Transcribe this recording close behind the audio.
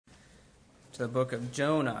the book of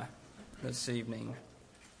Jonah this evening.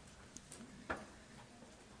 The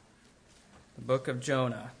book of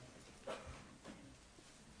Jonah.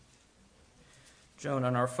 Jonah,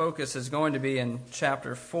 and our focus is going to be in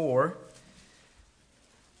chapter 4.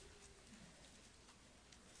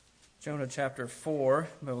 Jonah chapter 4,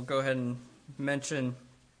 but we'll go ahead and mention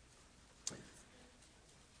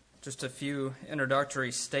just a few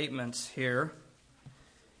introductory statements here.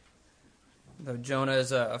 Though Jonah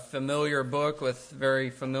is a familiar book with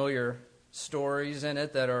very familiar stories in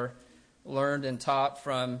it that are learned and taught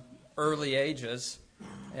from early ages.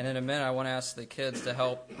 And in a minute, I want to ask the kids to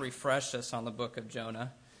help refresh us on the book of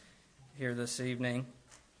Jonah here this evening.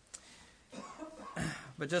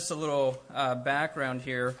 But just a little background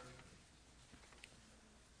here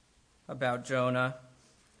about Jonah.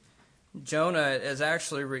 Jonah is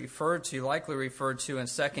actually likely referred to in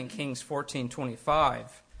 2 Kings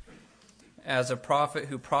 14:25 as a prophet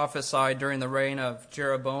who prophesied during the reign of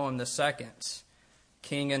Jeroboam II,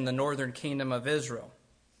 king in the northern kingdom of Israel.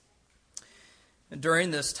 During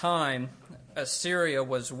this time, Assyria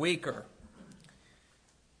was weaker.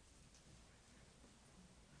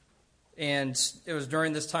 And it was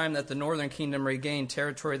during this time that the northern kingdom regained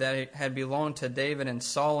territory that had belonged to David and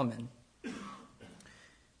Solomon.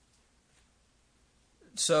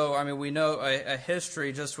 So, we know a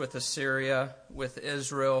history just with Assyria, with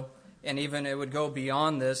Israel, and even it would go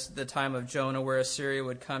beyond this, the time of Jonah, where Assyria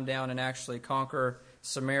would come down and actually conquer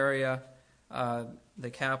Samaria, the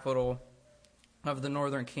capital of the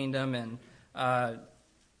northern kingdom, and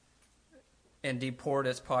deport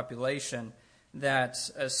its population. That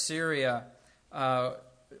Assyria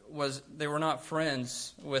they were not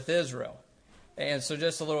friends with Israel. And so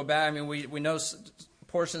just a little back, we know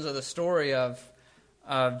portions of the story of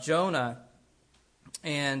Jonah,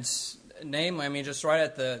 and namely, just right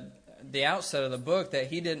at the outset of the book, that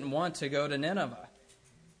he didn't want to go to Nineveh.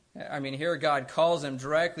 Here God calls him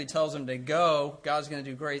directly, tells him to go. God's going to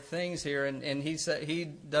do great things here, and he said he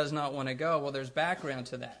does not want to go. Well, there's background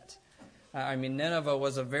to that. Nineveh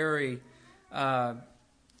was a very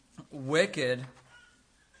wicked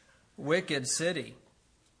city.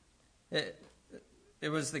 It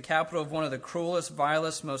was the capital of one of the cruelest,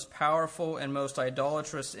 vilest, most powerful, and most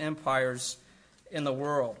idolatrous empires in the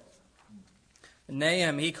world.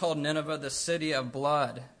 Nahum, he called Nineveh the city of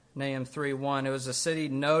blood. Nahum 3:1. It was a city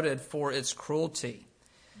noted for its cruelty.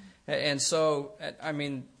 And so,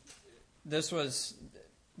 there's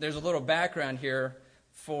a little background here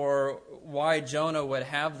for why Jonah would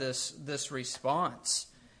have this response,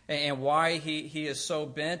 and why he is so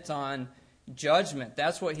bent on judgment.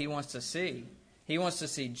 That's what he wants to see. He wants to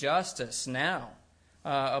see justice now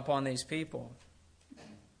upon these people.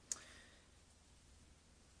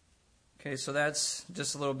 Okay, so that's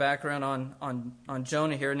just a little background on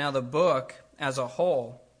Jonah here. Now the book as a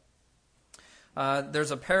whole,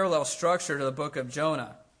 there's a parallel structure to the book of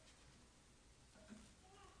Jonah.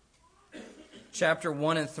 Chapter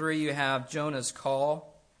 1 and 3, you have Jonah's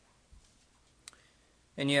call,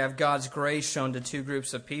 and you have God's grace shown to two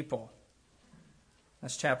groups of people.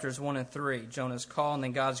 That's chapters 1 and 3, Jonah's call, and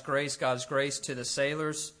then God's grace to the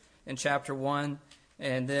sailors in chapter 1,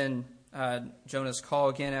 and then Jonah's call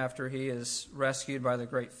again after he is rescued by the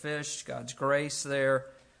great fish, God's grace there,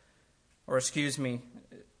 in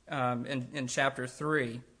chapter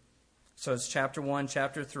 3. So it's chapter 1,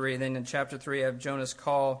 chapter 3, then in chapter 3 you have Jonah's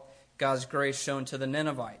call, God's grace shown to the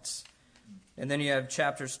Ninevites. And then you have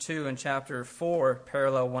chapters 2 and chapter 4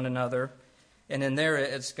 parallel one another. And in there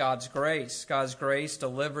it's God's grace. God's grace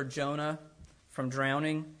delivered Jonah from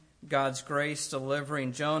drowning. God's grace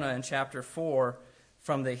delivering Jonah in chapter 4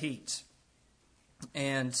 from the heat.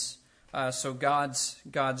 And so God's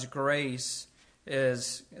grace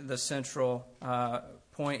is the central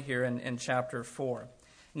point here in chapter 4.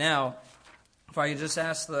 Now, if I could just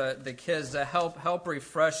ask the kids to help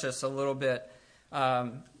refresh us a little bit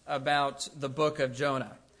about the book of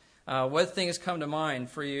Jonah. What things come to mind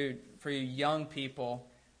for you young people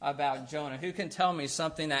about Jonah? Who can tell me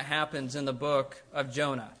something that happens in the book of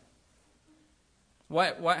Jonah?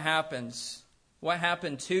 What happens? What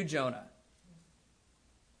happened to Jonah?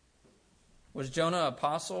 Was Jonah an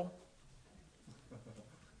apostle?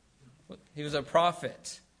 He was a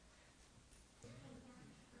prophet.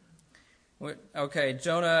 Okay,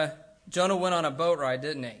 Jonah went on a boat ride,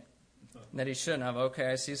 didn't he? That he shouldn't have.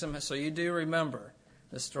 Okay, I see some. So you do remember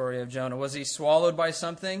the story of Jonah. Was he swallowed by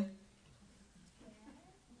something?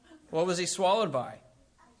 What was he swallowed by?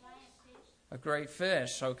 A great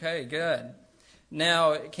fish. Okay, good.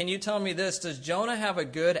 Now, can you tell me this? Does Jonah have a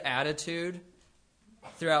good attitude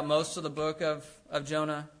throughout most of the book of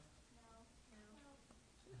Jonah?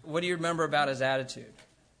 What do you remember about his attitude?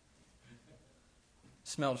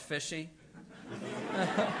 Smelled fishy?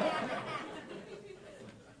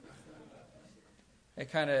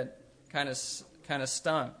 It kind of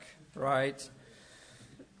stunk, right?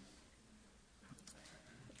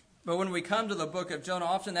 But when we come to the book of Jonah,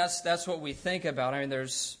 often that's what we think about. I mean,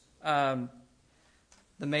 there's the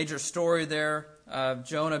major story there of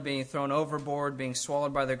Jonah being thrown overboard, being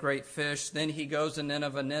swallowed by the great fish. Then he goes to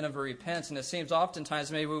Nineveh. Nineveh repents, and it seems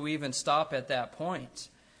oftentimes maybe we even stop at that point.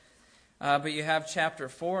 But you have chapter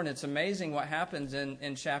 4, and it's amazing what happens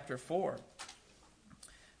in chapter 4.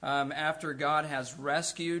 After God has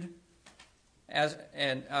rescued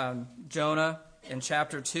Jonah in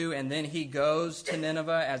chapter 2, and then he goes to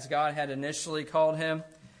Nineveh as God had initially called him.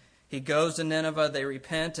 He goes to Nineveh, they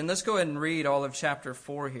repent. And let's go ahead and read all of chapter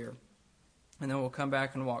 4 here, and then we'll come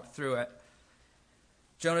back and walk through it.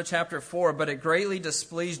 Jonah chapter 4, but it greatly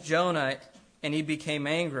displeased Jonah, and he became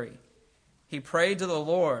angry. He prayed to the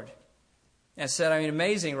Lord and said,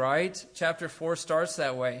 amazing, right? Chapter 4 starts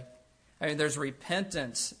that way. There's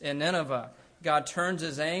repentance in Nineveh. God turns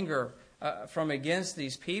his anger from against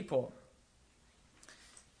these people.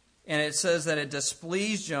 And it says that it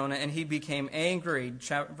displeased Jonah, and he became angry.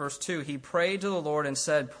 Verse 2, he prayed to the Lord and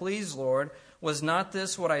said, please, Lord, was not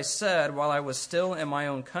this what I said while I was still in my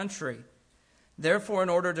own country? Therefore, in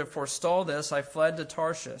order to forestall this, I fled to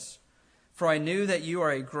Tarshish. For I knew that you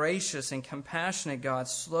are a gracious and compassionate God,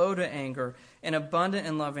 slow to anger and abundant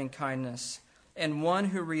in loving kindness, and one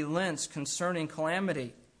who relents concerning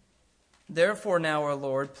calamity. Therefore now, O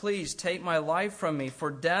Lord, please take my life from me, for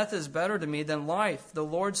death is better to me than life. The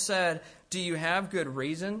Lord said, do you have good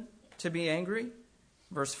reason to be angry?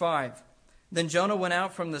 Verse 5, then Jonah went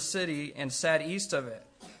out from the city and sat east of it.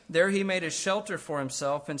 There he made a shelter for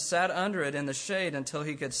himself and sat under it in the shade until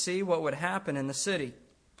he could see what would happen in the city.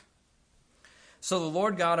 So the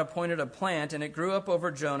Lord God appointed a plant, and it grew up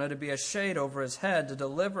over Jonah to be a shade over his head to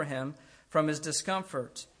deliver him from his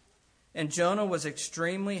discomfort. And Jonah was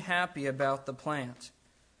extremely happy about the plant.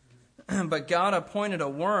 But God appointed a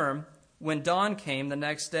worm when dawn came the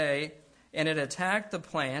next day, and it attacked the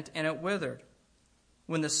plant, and it withered.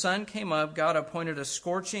 When the sun came up, God appointed a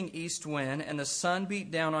scorching east wind, and the sun beat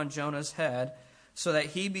down on Jonah's head, so that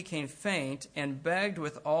he became faint and begged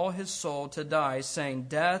with all his soul to die, saying,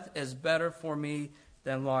 death is better for me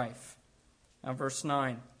than life. Now, verse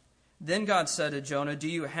 9. Then God said to Jonah, do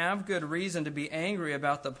you have good reason to be angry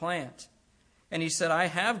about the plant? And he said, I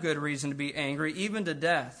have good reason to be angry, even to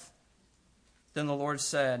death. Then the Lord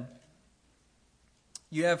said,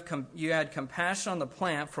 you had compassion on the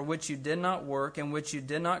plant for which you did not work and which you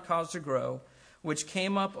did not cause to grow, which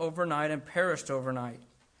came up overnight and perished overnight.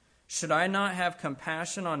 Should I not have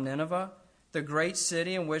compassion on Nineveh, the great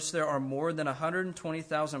city in which there are more than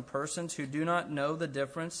 120,000 persons who do not know the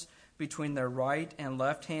difference between their right and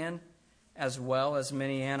left hand, as well as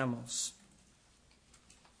many animals?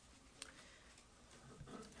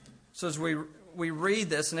 So as we read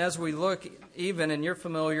this, and as we look, even, and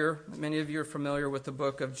many of you are familiar with the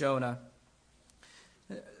book of Jonah,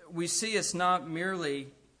 we see it's not merely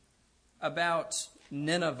about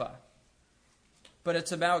Nineveh, but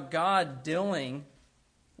it's about God dealing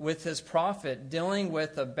with his prophet, dealing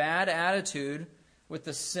with the bad attitude, with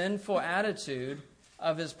the sinful attitude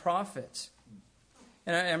of his prophet.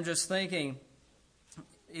 And I'm just thinking,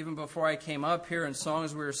 even before I came up here in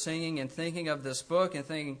songs we were singing and thinking of this book and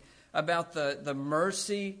thinking about the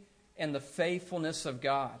mercy and the faithfulness of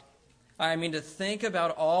God. I mean, to think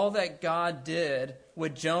about all that God did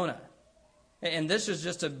with Jonah. And this is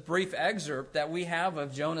just a brief excerpt that we have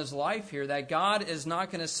of Jonah's life here, that God is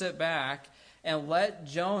not going to sit back and let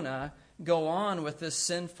Jonah go on with this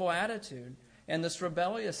sinful attitude and this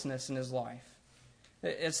rebelliousness in his life.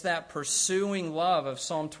 It's that pursuing love of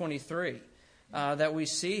Psalm 23 that we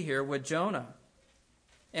see here with Jonah.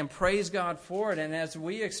 And praise God for it. And as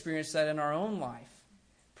we experience that in our own life,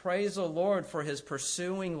 praise the Lord for his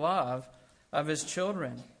pursuing love of his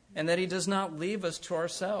children, and that he does not leave us to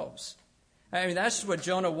ourselves. I mean, that's what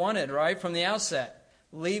Jonah wanted, right, from the outset.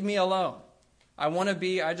 Leave me alone. I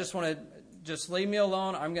just want to leave me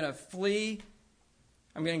alone. I'm going to flee.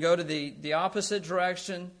 I'm going to go to the opposite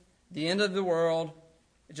direction, the end of the world.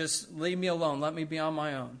 Just leave me alone. Let me be on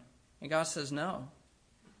my own. And God says, no.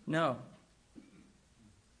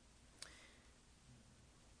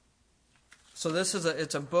 So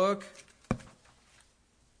it's a book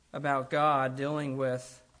about God dealing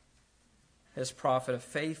with his prophet, a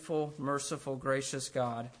faithful, merciful, gracious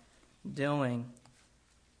God dealing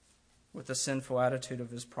with the sinful attitude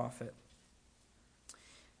of his prophet.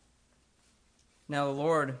 Now the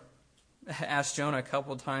Lord asked Jonah a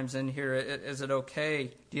couple times in here, is it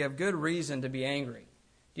okay? Do you have good reason to be angry?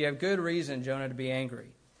 Do you have good reason, Jonah, to be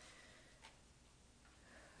angry?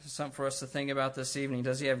 This is something for us to think about this evening.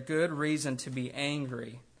 Does he have good reason to be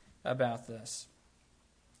angry about this?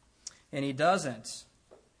 And he doesn't.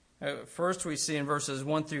 First, we see in verses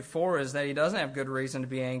 1 through 4 is that he doesn't have good reason to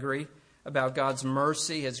be angry about God's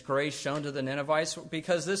mercy, His grace shown to the Ninevites,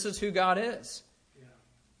 because this is who God is.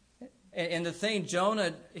 Yeah. And the thing,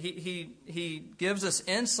 Jonah, he gives us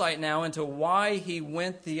insight now into why he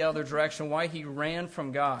went the other direction, why he ran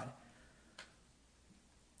from God.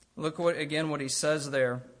 Look what he says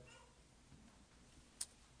there.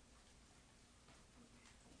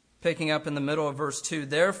 Picking up in the middle of verse 2,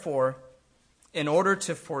 therefore, in order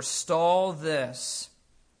to forestall this,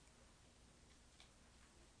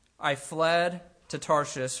 I fled to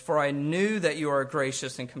Tarshish, for I knew that you are a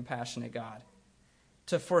gracious and compassionate God.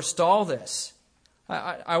 To forestall this,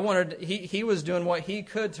 I wanted. He was doing what he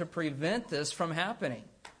could to prevent this from happening.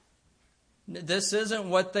 This isn't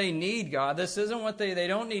what they need, God. This isn't what they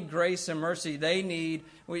don't need grace and mercy. They need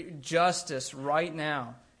justice right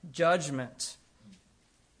now, judgment.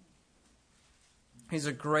 He's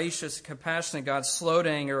a gracious, compassionate God, slow to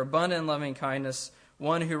anger, abundant in loving kindness,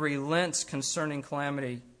 one who relents concerning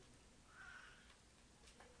calamity.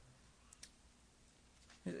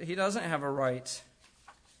 He doesn't have a right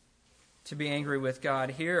to be angry with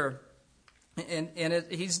God here.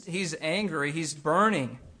 He's angry. He's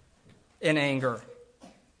burning in anger.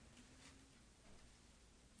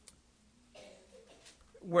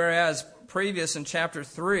 Whereas previous in chapter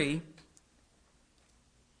 3,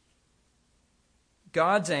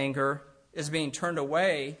 God's anger is being turned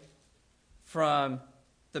away from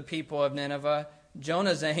the people of Nineveh.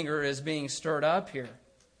 Jonah's anger is being stirred up here.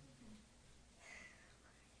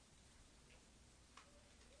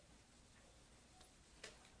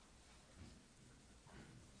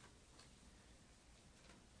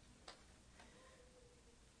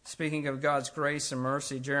 Speaking of God's grace and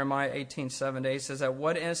mercy, Jeremiah 18:7-8 says, at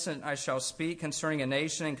what instant I shall speak concerning a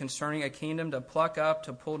nation and concerning a kingdom, to pluck up,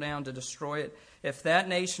 to pull down, to destroy it. If that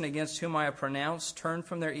nation against whom I have pronounced turn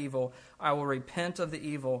from their evil, I will repent of the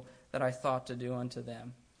evil that I thought to do unto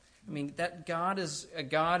them. I mean, that God is a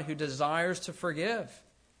God who desires to forgive,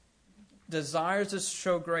 desires to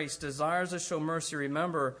show grace, desires to show mercy.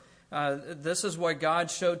 Remember, this is what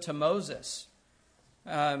God showed to Moses.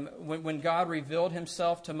 When God revealed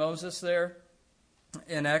himself to Moses there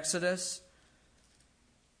in Exodus,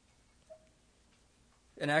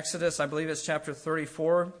 I believe it's chapter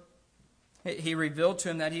 34, he revealed to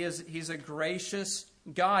him that he's a gracious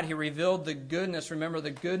God. He revealed the goodness. Remember, the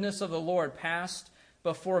goodness of the Lord passed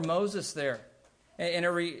before Moses there.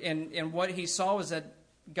 And what he saw was that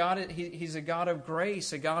God, he's a God of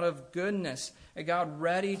grace, a God of goodness, a God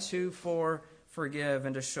ready to forgive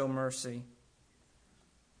and to show mercy.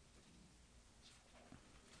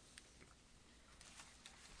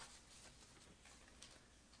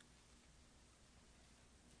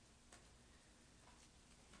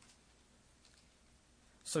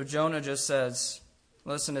 So Jonah just says,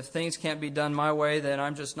 listen, if things can't be done my way, then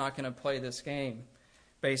I'm just not going to play this game.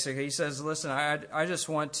 Basically, he says, listen, I just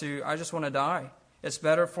want to die. It's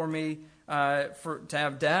better for me to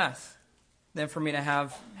have death than for me to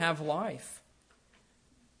have life.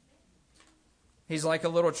 He's like a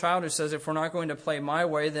little child who says, if we're not going to play my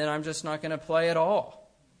way, then I'm just not going to play at all.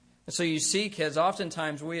 And so you see, kids,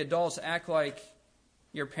 oftentimes we adults act like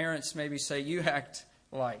your parents maybe say you act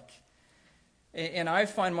like. And I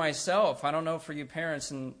find myself, I don't know for you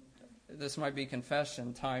parents, and this might be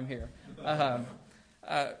confession time here,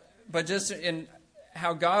 but just in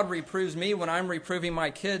how God reproves me when I'm reproving my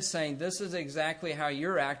kids, saying, this is exactly how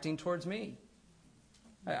you're acting towards me.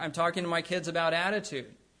 I'm talking to my kids about attitude.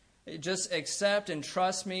 Just accept and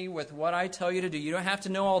trust me with what I tell you to do. You don't have to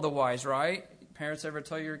know all the whys, right? Parents ever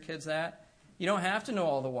tell your kids that? You don't have to know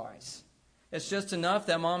all the whys. It's just enough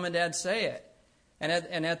that mom and dad say it. And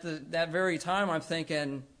at that very time, I'm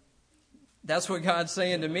thinking, that's what God's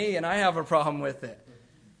saying to me, and I have a problem with it.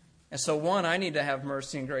 And so, one, I need to have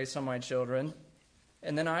mercy and grace on my children.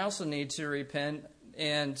 And then I also need to repent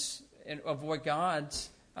and of what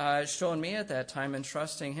God's showing me at that time and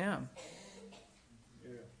trusting Him.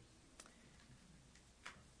 Yeah.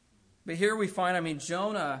 But here we find,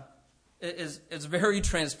 Jonah is very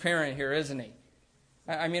transparent here, isn't he?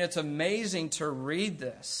 It's amazing to read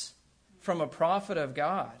this from a prophet of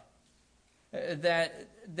God,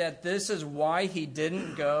 that this is why he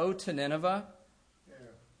didn't go to Nineveh.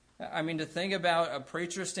 Yeah. To think about a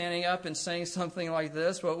preacher standing up and saying something like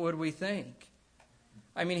this, what would we think?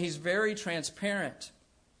 He's very transparent.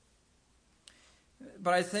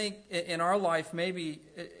 But I think in our life, maybe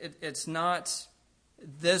it's not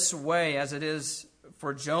this way as it is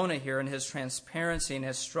for Jonah here and his transparency and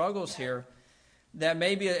his struggles here, that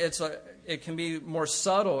maybe it can be more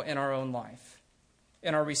subtle in our own life,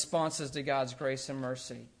 in our responses to God's grace and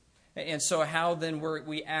mercy. And so how then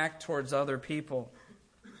we act towards other people.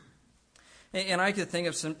 And I could think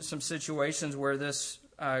of some situations where this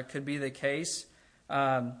could be the case.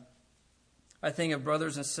 I think of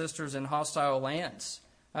brothers and sisters in hostile lands.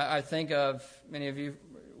 I think of many of you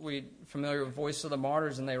familiar with Voice of the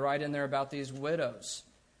Martyrs, and they write in there about these widows.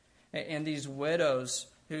 And these widows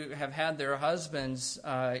who have had their husbands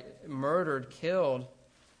murdered, killed,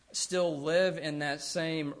 still live in that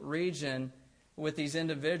same region with these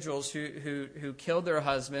individuals who killed their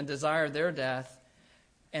husband, desired their death,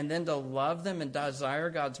 and then to love them and desire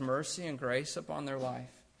God's mercy and grace upon their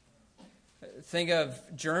life. Think of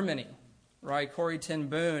Germany, right? Corrie ten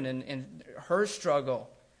Boom and her struggle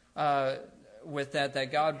with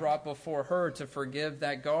that God brought before her to forgive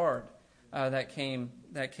that guard that came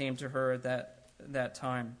to her at that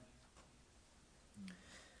time.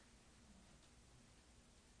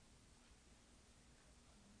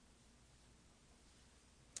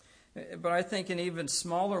 But I think in even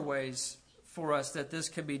smaller ways for us that this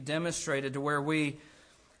could be demonstrated to where we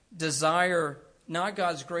desire not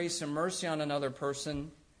God's grace and mercy on another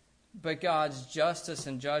person, but God's justice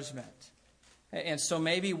and judgment. And so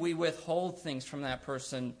maybe we withhold things from that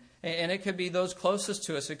person. And it could be those closest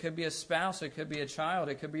to us. It could be a spouse. It could be a child.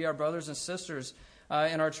 It could be our brothers and sisters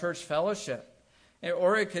in our church fellowship.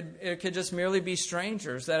 Or it could just merely be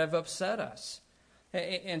strangers that have upset us.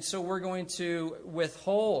 And so we're going to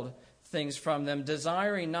withhold things from them,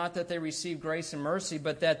 desiring not that they receive grace and mercy,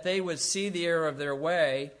 but that they would see the error of their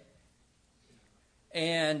way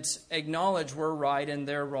and acknowledge we're right and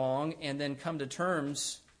they're wrong, and then come to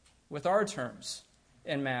terms with our terms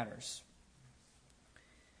and matters.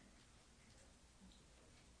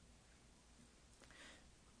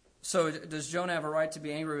 So does Jonah have a right to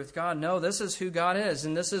be angry with God? No, this is who God is,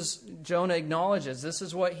 and this is Jonah acknowledges. This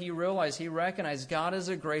is what he realized. He recognized God is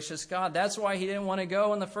a gracious God. That's why he didn't want to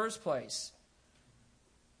go in the first place,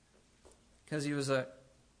 because he was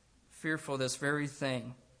fearful of this very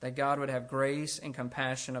thing, that God would have grace and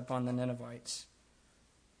compassion upon the Ninevites.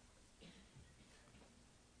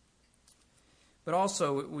 But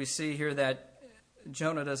also we see here that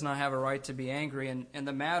Jonah does not have a right to be angry, and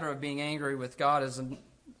the matter of being angry with God is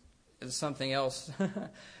something else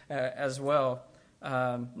as well,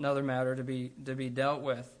 another matter to be dealt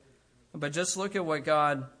with. But just look at what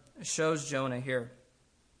God shows Jonah here.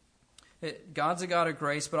 God's a God of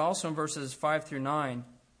grace, but also in verses 5 through 9,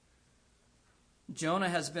 Jonah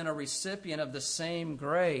has been a recipient of the same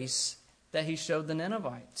grace that he showed the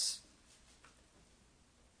Ninevites.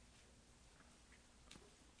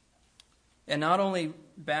 And not only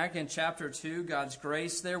back in chapter 2, God's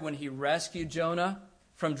grace there when he rescued Jonah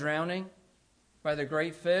from drowning by the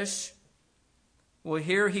great fish. Well,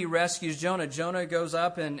 here he rescues Jonah. Jonah goes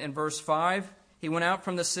up in verse 5. He went out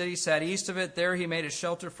from the city, sat east of it. There he made a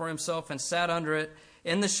shelter for himself and sat under it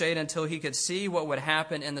in the shade until he could see what would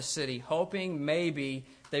happen in the city, hoping maybe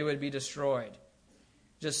they would be destroyed.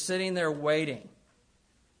 Just sitting there waiting.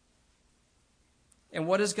 And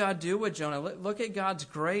what does God do with Jonah? Look at God's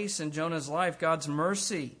grace in Jonah's life, God's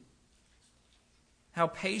mercy. How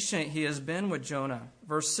patient he has been with Jonah.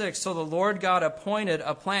 Verse 6, so the Lord God appointed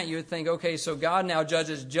a plant. You would think, okay, so God now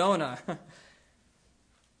judges Jonah.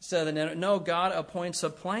 So no, God appoints a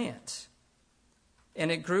plant. And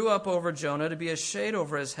it grew up over Jonah to be a shade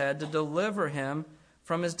over his head to deliver him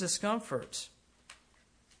from his discomfort.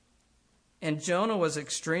 And Jonah was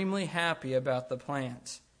extremely happy about the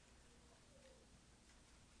plant.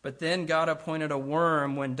 But then God appointed a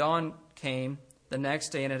worm when dawn came the next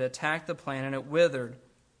day, and it attacked the plant, and it withered.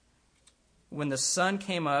 When the sun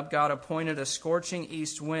came up, God appointed a scorching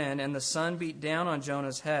east wind, and the sun beat down on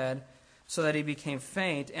Jonah's head, so that he became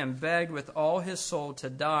faint and begged with all his soul to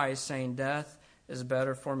die, saying, death is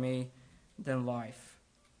better for me than life.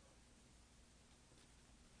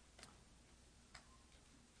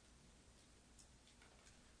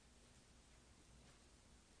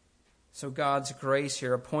 So God's grace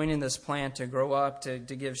here, appointing this plant to grow up, to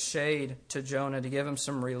give shade to Jonah, to give him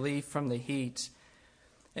some relief from the heat.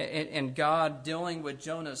 And God dealing with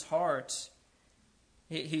Jonah's heart,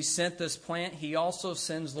 he sent this plant. He also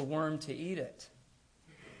sends the worm to eat it.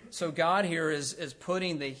 So God here is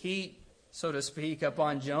putting the heat, so to speak,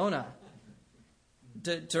 upon Jonah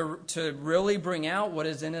to really bring out what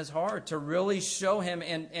is in his heart, to really show him,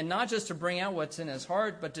 and not just to bring out what's in his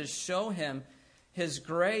heart, but to show him His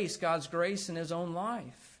grace, God's grace in his own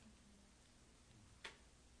life.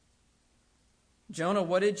 Jonah,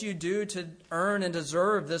 what did you do to earn and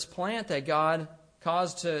deserve this plant that God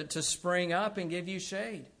caused to spring up and give you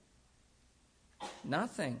shade?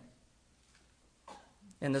 Nothing.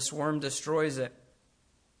 And this worm destroys it.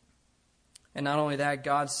 And not only that,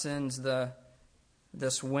 God sends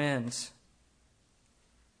this wind,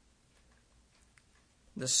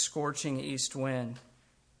 this scorching east wind.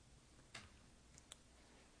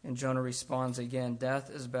 And Jonah responds again, death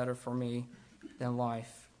is better for me than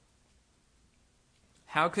life.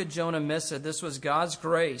 How could Jonah miss it? This was God's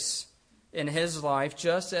grace in his life,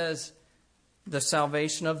 just as the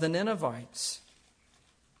salvation of the Ninevites.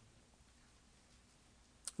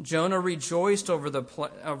 Jonah rejoiced over the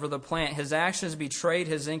plant. His actions betrayed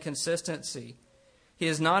his inconsistency. He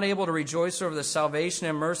is not able to rejoice over the salvation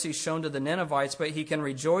and mercy shown to the Ninevites, but he can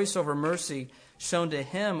rejoice over mercy shown to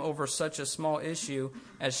him over such a small issue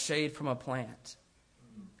as shade from a plant.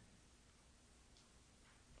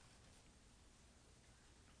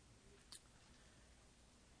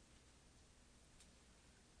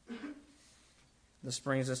 This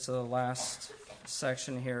brings us to the last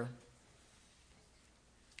section here,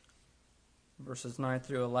 verses 9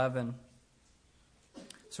 through 11.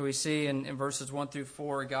 So we see in verses 1 through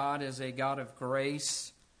 4, God is a God of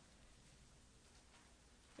grace.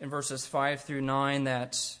 In verses 5 through 9,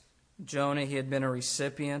 that Jonah, he had been a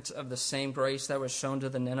recipient of the same grace that was shown to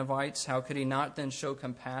the Ninevites. How could he not then show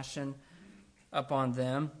compassion upon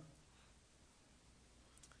them?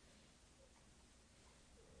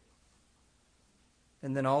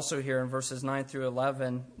 And then also here in verses 9 through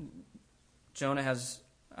 11, Jonah has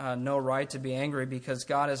no right to be angry because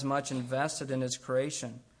God is much invested in his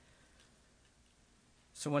creation.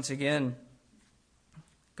 So once again,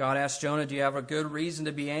 God asked Jonah, do you have a good reason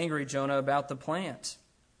to be angry, Jonah, about the plant?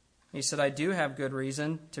 He said, I do have good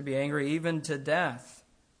reason to be angry, even to death.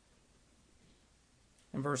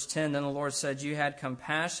 In verse 10, then the Lord said, you had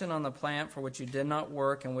compassion on the plant for which you did not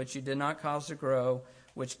work and which you did not cause to grow,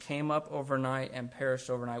 which came up overnight and perished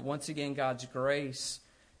overnight. Once again, God's grace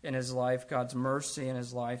in his life, God's mercy in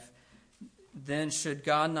his life. Then should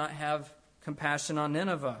God not have compassion on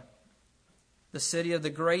Nineveh, the city of the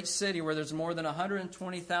great city where there's more than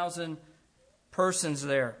 120,000 persons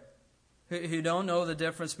there who don't know the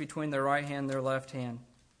difference between their right hand and their left hand?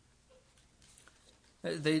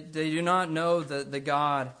 They do not know the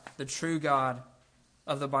God, the true God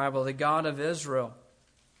of the Bible, the God of Israel.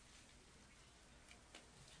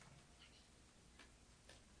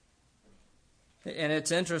 And it's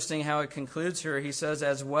interesting how it concludes here. He says,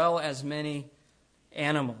 as well as many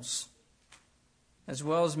animals. As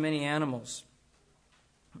well as many animals.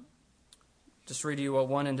 Just read you what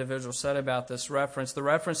one individual said about this reference. The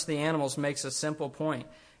reference to the animals makes a simple point.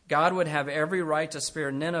 God would have every right to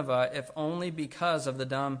spare Nineveh if only because of the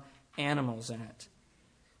dumb animals in it.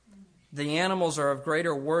 The animals are of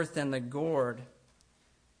greater worth than the gourd.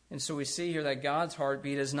 And so we see here that God's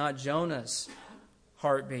heartbeat is not Jonah's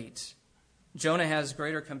heartbeat. Jonah has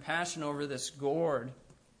greater compassion over this gourd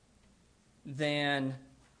than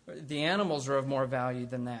the animals are of more value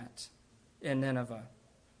than that in Nineveh.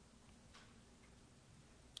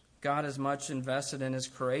 God is much invested in his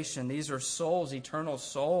creation. These are souls, eternal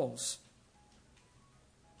souls.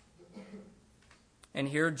 And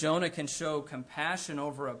here Jonah can show compassion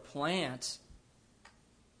over a plant,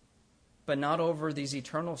 but not over these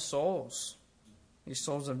eternal souls, these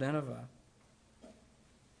souls of Nineveh.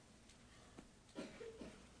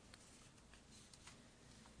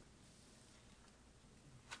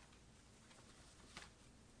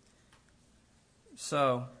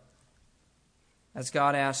 So, as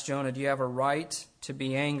God asked Jonah, do you have a right to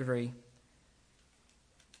be angry?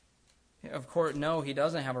 Of course, no, he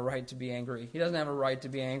doesn't have a right to be angry. He doesn't have a right to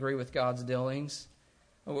be angry with God's dealings,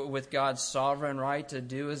 with God's sovereign right to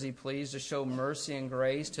do as he pleases, to show mercy and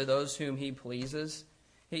grace to those whom he pleases.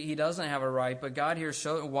 He doesn't have a right, but God here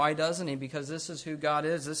shows, why doesn't he? Because this is who God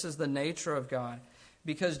is. This is the nature of God.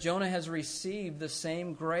 Because Jonah has received the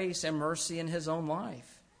same grace and mercy in his own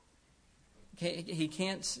life.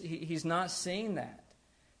 He's not seeing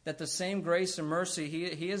that the same grace and mercy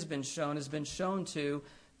he has been shown to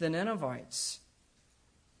the Ninevites.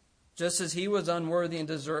 Just as he was unworthy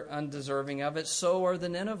and undeserving of it, so are the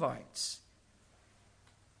Ninevites.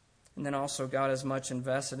 And then also God is much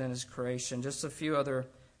invested in his creation. Just a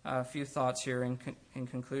few thoughts here in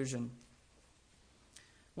conclusion.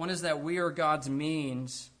 One is that we are God's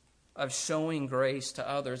means of showing grace to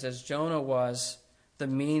others, as Jonah was the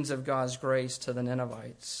means of God's grace to the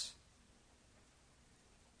Ninevites.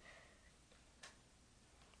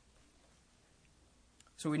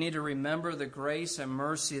 So we need to remember the grace and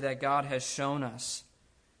mercy that God has shown us.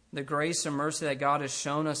 The grace and mercy that God has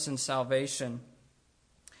shown us in salvation.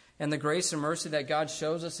 and the grace and mercy that God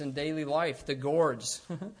shows us in daily life, the gourds,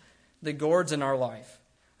 the gourds in our life.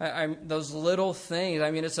 Those little things,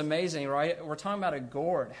 it's amazing, right? We're talking about a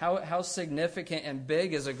gourd. How significant and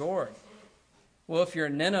big is a gourd? Well, if you're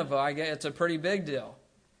in Nineveh, I guess it's a pretty big deal,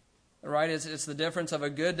 right? It's the difference of a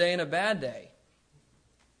good day and a bad day.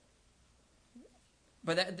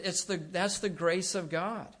 But that's the grace of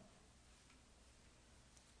God.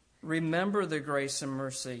 Remember the grace and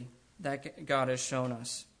mercy that God has shown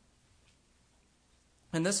us.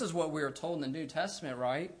 And this is what we are told in the New Testament,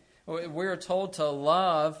 right? We are told to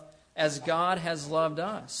love as God has loved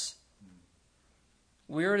us.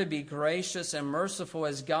 We are to be gracious and merciful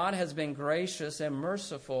as God has been gracious and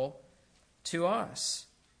merciful to us.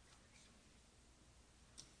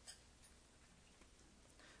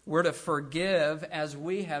 We're to forgive as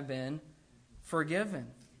we have been forgiven.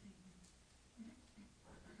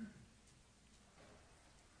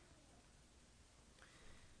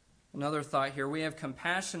 Another thought here. We have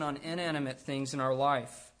compassion on inanimate things in our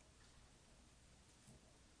life.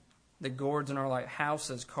 The gourds in our life,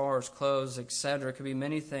 houses, cars, clothes, etc. It could be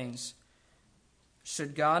many things.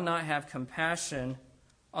 Should God not have compassion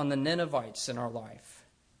on the Ninevites in our life?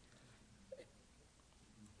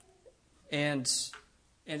 And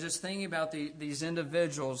just thinking about these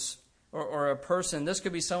individuals or a person, this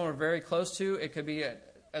could be someone we're very close to, it could be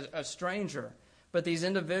a stranger. But these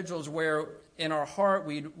individuals where in our heart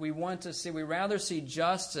we rather see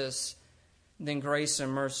justice than grace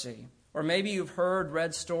and mercy. Or maybe you've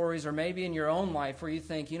read stories, or maybe in your own life where you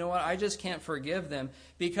think, you know what, I just can't forgive them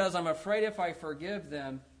because I'm afraid if I forgive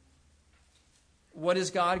them, what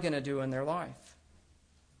is God going to do in their life?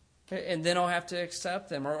 And then I'll have to accept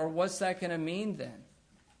them. Or what's that going to mean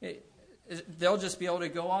then? They'll just be able to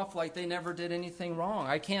go off like they never did anything wrong.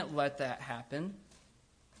 I can't let that happen.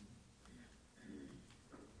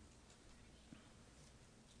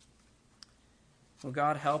 Well,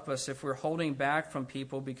 God help us if we're holding back from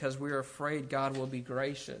people because we're afraid God will be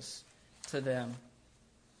gracious to them.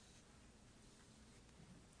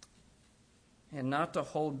 And not to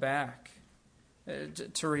hold back,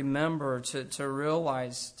 to remember, to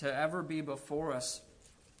realize, to ever be before us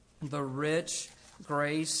the rich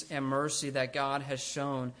grace and mercy that God has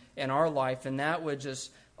shown in our life. And that would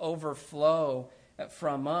just overflow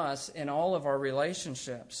from us in all of our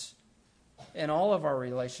relationships. In all of our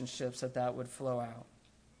relationships that would flow out.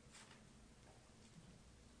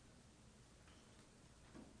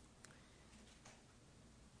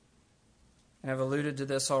 And I've alluded to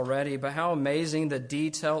this already, but how amazing the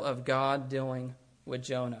detail of God dealing with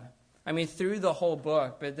Jonah. Through the whole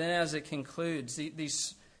book, but then as it concludes,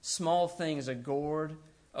 these small things, a gourd,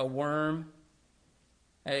 a worm,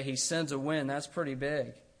 he sends a wind, that's pretty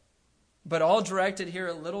big. But all directed here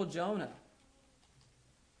at little Jonah.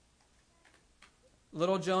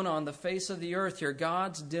 Little Jonah on the face of the earth here,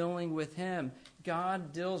 God's dealing with him.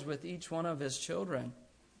 God deals with each one of his children.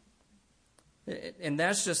 And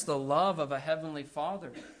that's just the love of a heavenly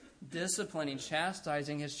Father, disciplining,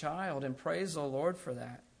 chastising his child, and praise the Lord for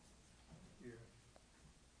that.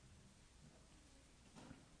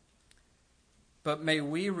 But may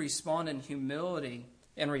we respond in humility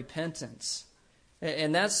and repentance.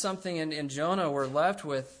 And that's something in Jonah we're left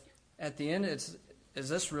with at the end. Is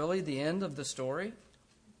this really the end of the story?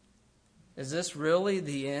 Is this really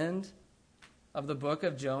the end of the book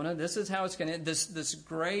of Jonah? This is how it's going to end. This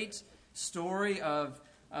great story of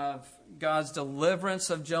God's deliverance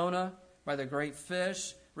of Jonah by the great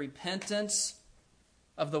fish, repentance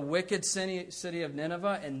of the wicked city of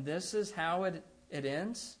Nineveh, and this is how it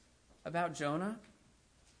ends about Jonah?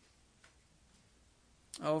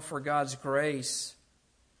 Oh, for God's grace.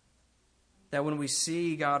 That when we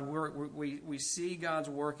see God work, we see God's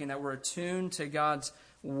working, that we're attuned to God's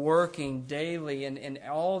working daily in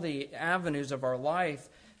all the avenues of our life,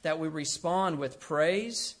 that we respond with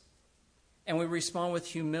praise and we respond with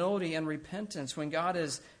humility and repentance when God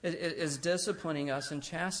is disciplining us and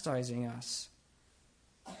chastising us.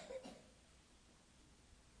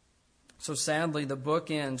 So sadly, the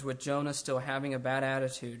book ends with Jonah still having a bad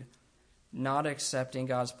attitude, not accepting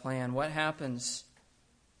God's plan. What happens?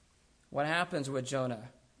 What happens with Jonah?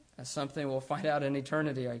 That's something we'll find out in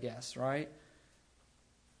eternity, I guess, right?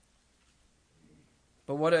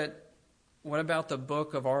 But what about the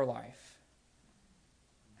book of our life?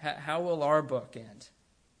 How will our book end?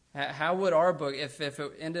 How would our book, if it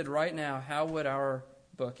ended right now, how would our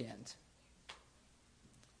book end?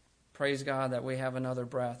 Praise God that we have another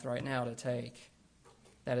breath right now to take.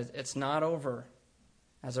 That it's not over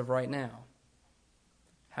as of right now.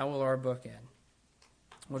 How will our book end?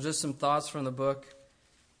 Well, just some thoughts from the book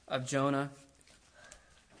of Jonah.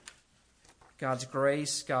 God's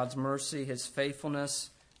grace, God's mercy, His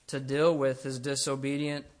faithfulness to deal with his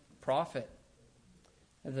disobedient prophet,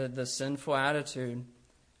 the sinful attitude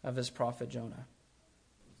of his prophet Jonah.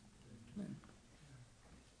 Amen.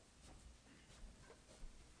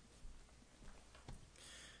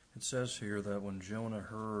 It says here that when Jonah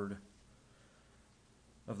heard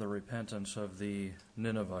of the repentance of the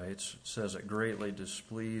Ninevites, it says it greatly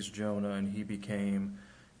displeased Jonah and he became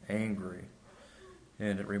angry.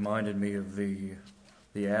 And it reminded me of the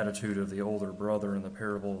attitude of the older brother in the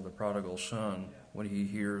parable of the prodigal son when he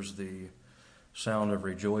hears the sound of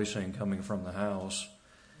rejoicing coming from the house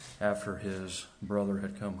after his brother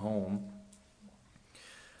had come home.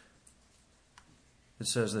 It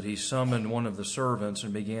says that he summoned one of the servants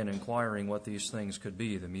and began inquiring what these things could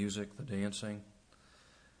be, the music, the dancing.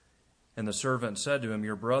 And the servant said to him,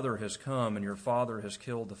 "Your brother has come, and your father has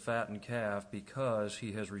killed the fattened calf because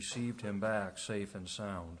he has received him back safe and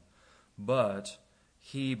sound." But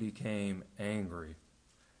he became angry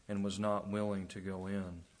and was not willing to go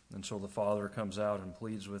in. And so the father comes out and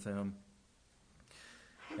pleads with him.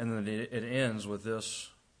 And then it ends with this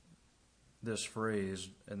phrase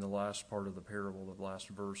in the last part of the parable, the last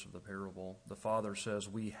verse of the parable. The father says,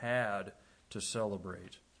 "We had to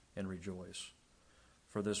celebrate and rejoice.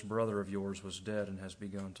 For this brother of yours was dead and has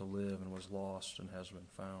begun to live, and was lost and has been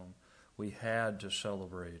found." We had to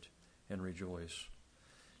celebrate and rejoice.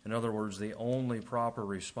 In other words, the only proper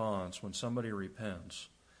response when somebody repents,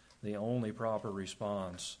 the only proper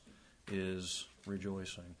response is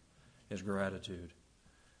rejoicing, is gratitude,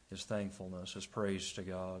 is thankfulness, is praise to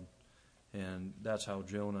God. And that's how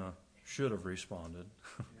Jonah should have responded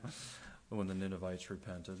when the Ninevites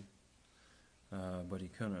repented, but he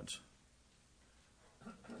couldn't.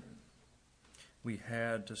 We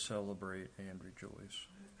had to celebrate and rejoice.